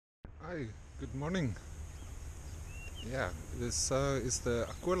Hi, good morning. Yeah, this is the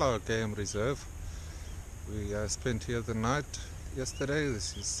Aquila Game Reserve. We spent here the night yesterday.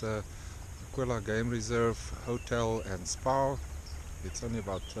 This is Aquila Game Reserve Hotel and Spa. It's only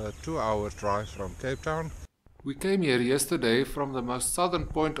about a 2-hour drive from Cape Town. We came here yesterday from the most southern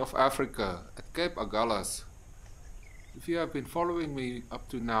point of Africa, at Cape Agulhas. If you have been following me up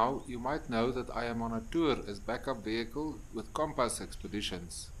to now, you might know that I am on a tour as backup vehicle with Compass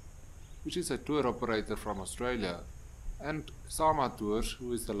Expeditions, which is a tour operator from Australia, and Sama Tours,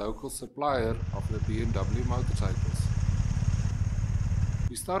 who is the local supplier of the BMW motorcycles.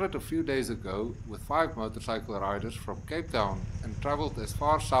 We started a few days ago with 5 motorcycle riders from Cape Town and travelled as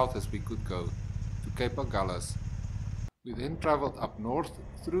far south as we could go, to Cape Agulhas. We then travelled up north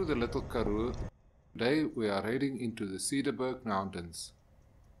through the Little Karoo. Today we are heading into the Cederberg Mountains.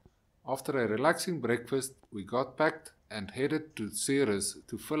 After a relaxing breakfast, we got packed and headed to Ceres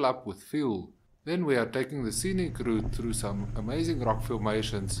to fill up with fuel. Then we are taking the scenic route through some amazing rock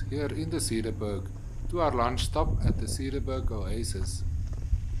formations here in the Cederberg to our lunch stop at the Cederberg Oasis.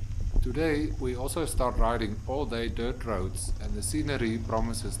 Today we also start riding all-day dirt roads, and the scenery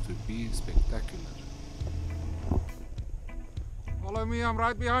promises to be spectacular. Follow me, I'm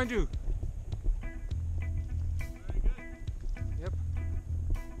right behind you. Yep.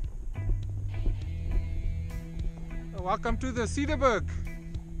 Welcome to the Cederberg.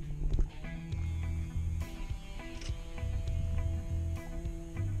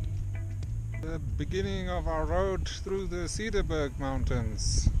 The beginning of our road through the Cederberg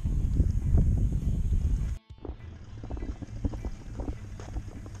Mountains.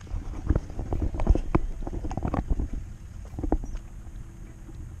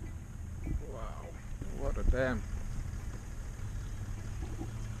 Wow, what a dam.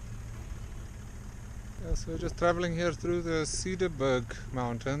 Yes, we're just traveling here through the Cederberg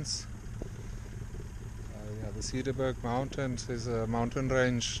Mountains. The Cederberg Mountains is a mountain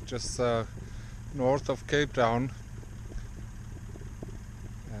range just north of Cape Town,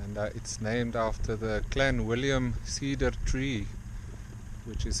 and it's named after the Clanwilliam cedar tree,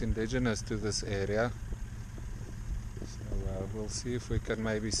 which is indigenous to this area. So we'll see if we can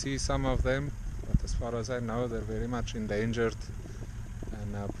maybe see some of them, but as far as I know they're very much endangered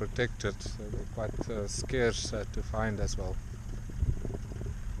and protected, so they're quite scarce to find as well.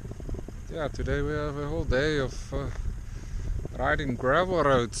 Yeah, today we have a whole day of riding gravel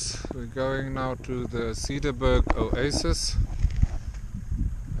roads. We're going now to the Cederberg Oasis,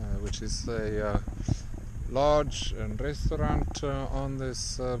 which is a lodge and restaurant on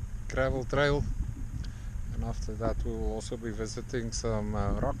this gravel trail. And after that we will also be visiting some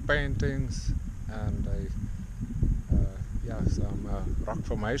rock paintings and some rock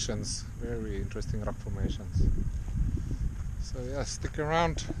formations, very interesting rock formations. So yeah, stick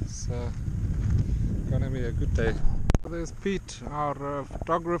around, it's gonna be a good day. There's Pete, our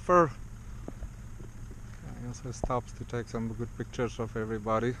photographer. He also stops to take some good pictures of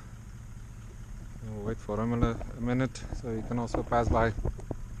everybody. We'll wait for him a minute so he can also pass by.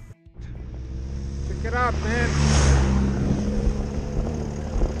 Check it out, man!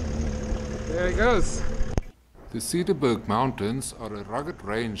 There he goes! The Cederberg Mountains are a rugged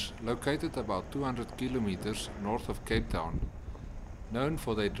range located about 200 kilometers north of Cape Town, known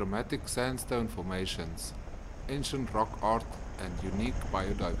for their dramatic sandstone formations, ancient rock art and unique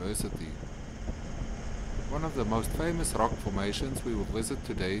biodiversity. One of the most famous rock formations we will visit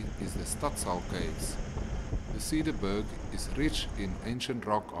today is the Stadsal Caves. The Cederberg is rich in ancient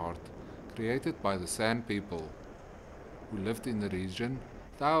rock art created by the Sand people, who lived in the region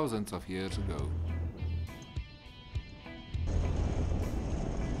thousands of years ago.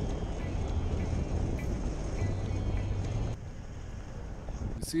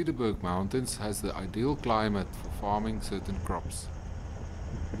 The Cederberg Mountains has the ideal climate for farming certain crops.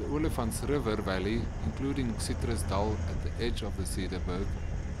 The Touws River valley, including Citrusdal at the edge of the Cederberg,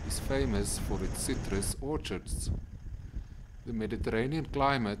 is famous for its citrus orchards. The Mediterranean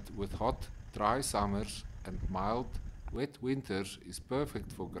climate with hot, dry summers and mild, wet winters is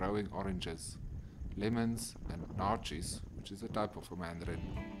perfect for growing oranges, lemons and narcis, which is a type of a mandarin.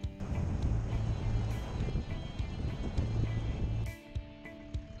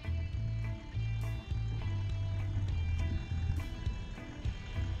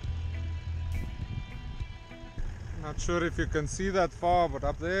 Not sure if you can see that far, but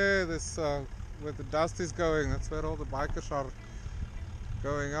up there, this where the dust is going, that's where all the bikers are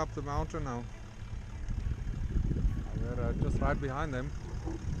going up the mountain now. We're just right behind them.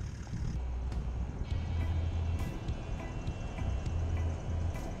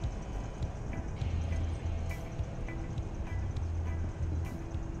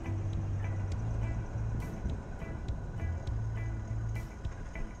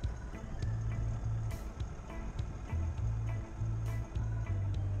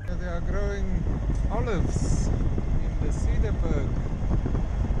 they are growing olives in the Cederberg.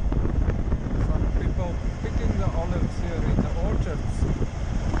 Some people picking the olives here in the orchards.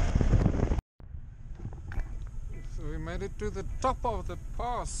 So we made it to the top of the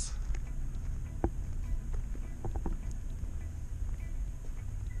pass.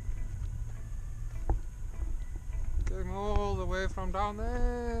 Came all the way from down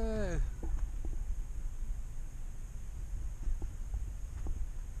there.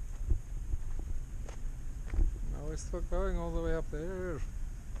 Now we're still going all the way up there.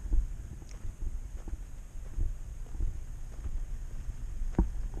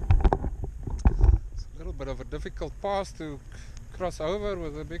 It's a little bit of a difficult pass to cross over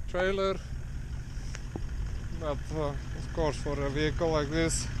with a big trailer, but of course for a vehicle like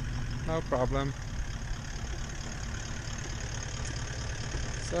this, no problem.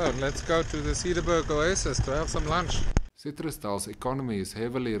 So let's go to the Cederberg oasis to have some lunch. Citrusdal's economy is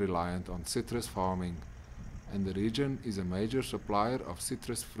heavily reliant on citrus farming, and the region is a major supplier of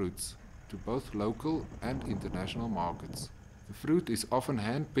citrus fruits to both local and international markets. The fruit is often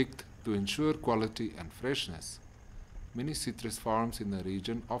hand-picked to ensure quality and freshness. Many citrus farms in the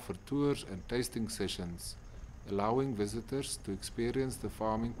region offer tours and tasting sessions, allowing visitors to experience the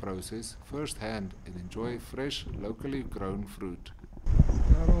farming process firsthand and enjoy fresh, locally grown fruit.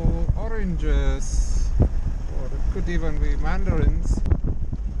 They're all oranges, or it could even be mandarins,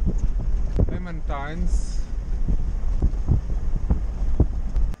 clementines.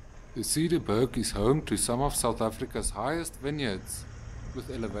 The Cederberg is home to some of South Africa's highest vineyards,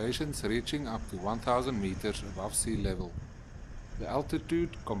 with elevations reaching up to 1,000 meters above sea level. The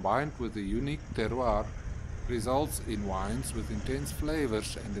altitude, combined with the unique terroir, results in wines with intense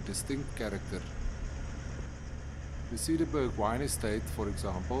flavors and a distinct character. The Cederberg wine estate, for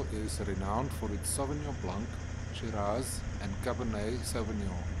example, is renowned for its Sauvignon Blanc, Shiraz and Cabernet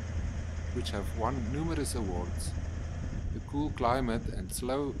Sauvignon, which have won numerous awards. The cool climate and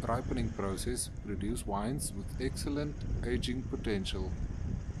slow ripening process produce wines with excellent aging potential.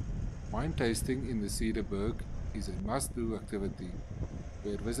 Wine tasting in the Cederberg is a must-do activity,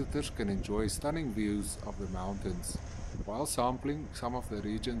 where visitors can enjoy stunning views of the mountains, while sampling some of the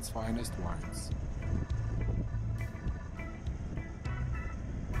region's finest wines.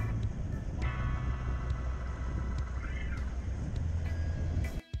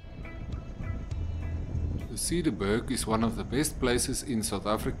 The Cederberg is one of the best places in South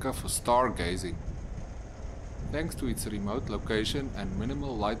Africa for stargazing. Thanks to its remote location and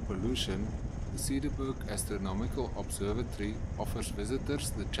minimal light pollution, the Cederberg Astronomical Observatory offers visitors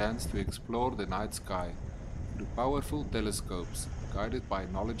the chance to explore the night sky through powerful telescopes guided by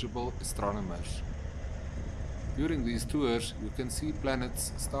knowledgeable astronomers. During these tours, you can see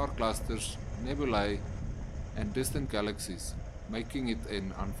planets, star clusters, nebulae, and distant galaxies, making it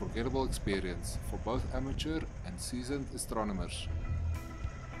an unforgettable experience for both amateur and seasoned astronomers.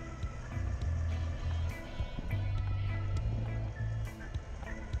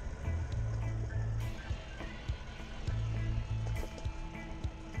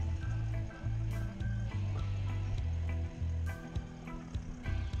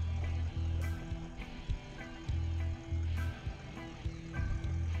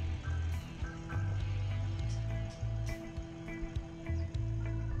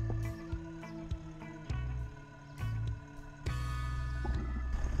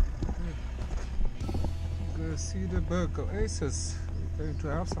 The Cederberg oasis. We're going to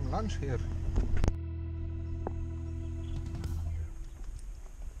have some lunch here.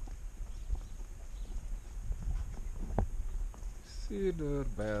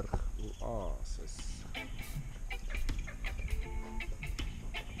 Cederberg oasis.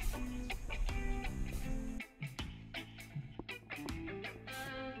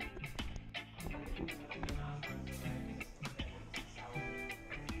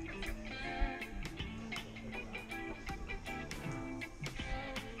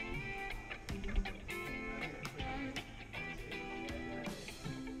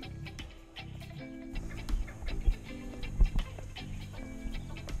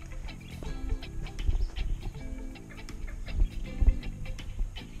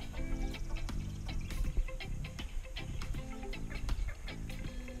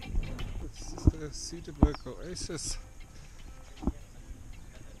 The Cederberg oasis.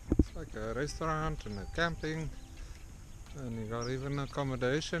 It's like a restaurant and a camping, and you got even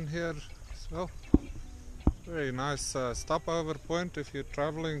accommodation here as well. Very nice stopover point if you're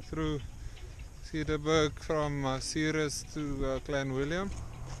traveling through Cederberg from Ceres to Clanwilliam.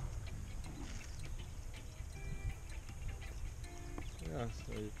 Yeah,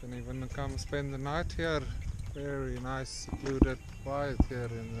 so you can even come spend the night here Very nice, secluded, quiet here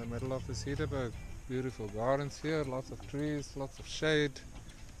in the middle of the Cederberg. Beautiful gardens here, lots of trees, lots of shade.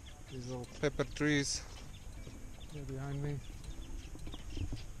 These little pepper trees here behind me.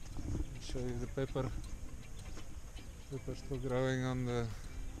 I'll show you the pepper. Pepper still growing on the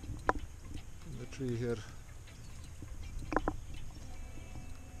tree here.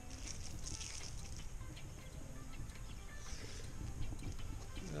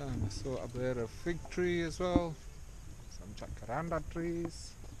 And I saw up there a fig tree as well, some jacaranda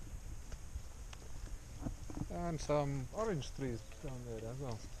trees, and some orange trees down there as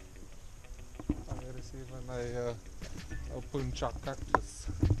well. And there is even a punchak cactus.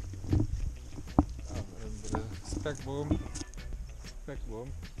 And the spekboom.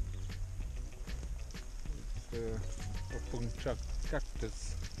 The punchak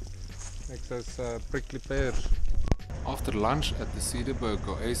cactus makes us prickly pears. After lunch at the Cederberg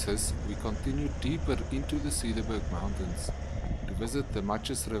Oasis, we continued deeper into the Cederberg Mountains to visit the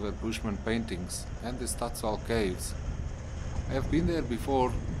Touws River Bushman paintings and the Touws Caves. I have been there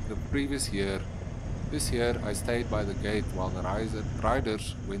before the previous year. This year I stayed by the gate while the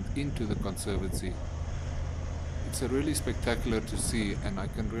riders went into the conservancy. It's really spectacular to see, and I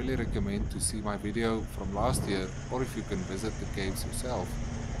can really recommend to see my video from last year, or if you can visit the caves yourself.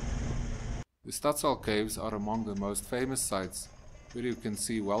 The Touws Caves are among the most famous sites, where you can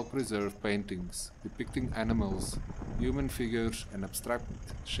see well-preserved paintings depicting animals, human figures and abstract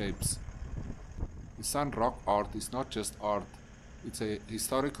shapes. The Sun rock art is not just art, it's a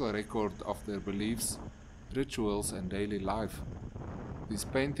historical record of their beliefs, rituals and daily life. These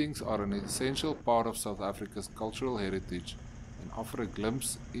paintings are an essential part of South Africa's cultural heritage and offer a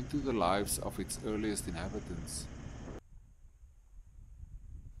glimpse into the lives of its earliest inhabitants.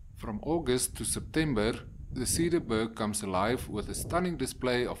 From August to September, the Cederberg comes alive with a stunning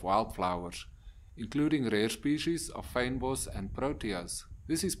display of wildflowers, including rare species of fynbos and proteas.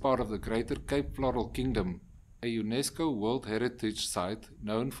 This is part of the Greater Cape Floral Kingdom, a UNESCO World Heritage Site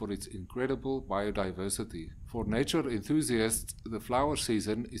known for its incredible biodiversity. For nature enthusiasts, the flower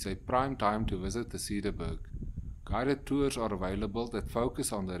season is a prime time to visit the Cederberg. Guided tours are available that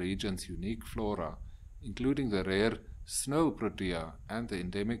focus on the region's unique flora, including the rare snow protea and the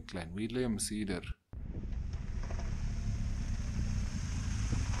endemic Clanwilliam cedar.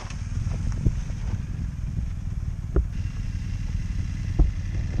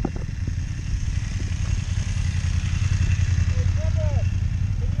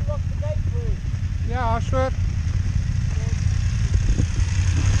 Yeah, sure.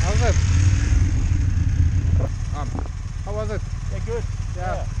 How's it? How was it? Yeah, good.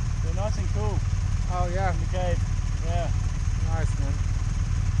 Yeah. They're nice and cool Oh yeah. in the cave. Yeah. Nice, man.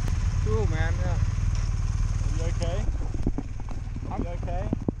 Cool, man. Yeah. Are you okay? Are you okay?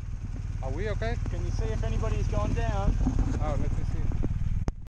 Are we okay? Can you see if anybody's gone down? Oh, let me see.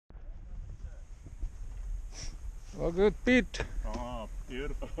 Well, good, Pete. Oh,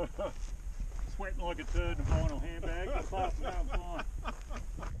 beautiful. Sweating like a turd in a vinyl handbag. Apart from that, I'm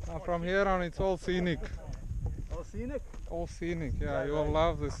fine. From here on, it's all scenic. Oh, scenic? All scenic. Yeah, Right, you will right.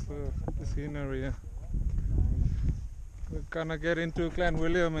 love this scenery. Yeah. We're gonna get into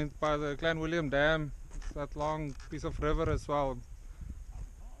Clanwilliam and by the Clanwilliam Dam. It's that long piece of river as well.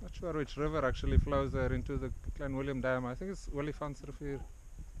 Not sure which river actually flows there into the Clanwilliam Dam. I think it's Olifants River.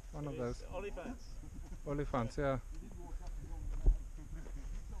 One of those. Olifants. Olifants, yeah.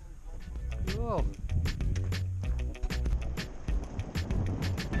 Cool.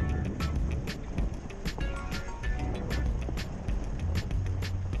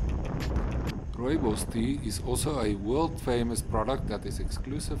 Rooibos tea is also a world-famous product that is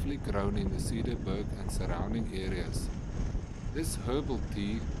exclusively grown in the Cederberg and surrounding areas. This herbal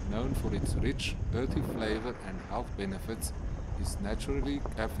tea, known for its rich, earthy flavor and health benefits, is naturally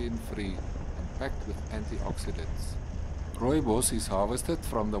caffeine-free and packed with antioxidants. Rooibos is harvested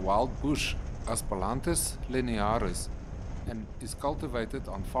from the wild bush Aspalanthus linearis and is cultivated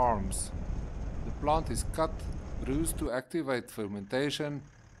on farms. The plant is cut, bruised to activate fermentation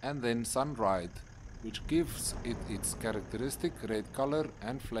and then sun-dried, which gives it its characteristic red color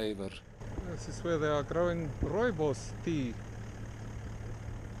and flavor. This is where they are growing Rooibos tea.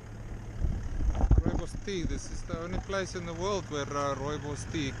 Rooibos tea, this is the only place in the world where Rooibos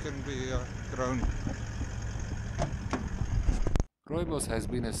tea can be grown. Rooibos has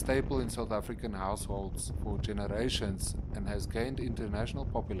been a staple in South African households for generations and has gained international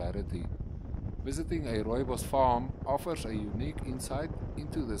popularity. Visiting a Rooibos farm offers a unique insight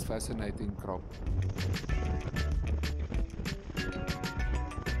into this fascinating crop.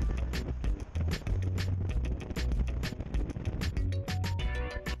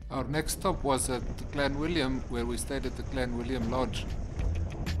 Our next stop was at Clanwilliam, where we stayed at the Clanwilliam Lodge.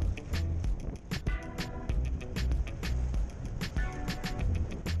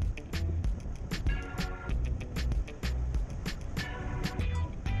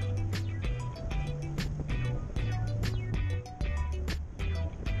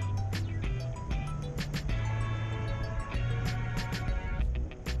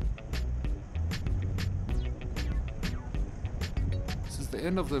 This is the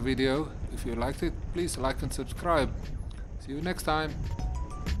end of the video. If you liked it, please like and subscribe. See you next time.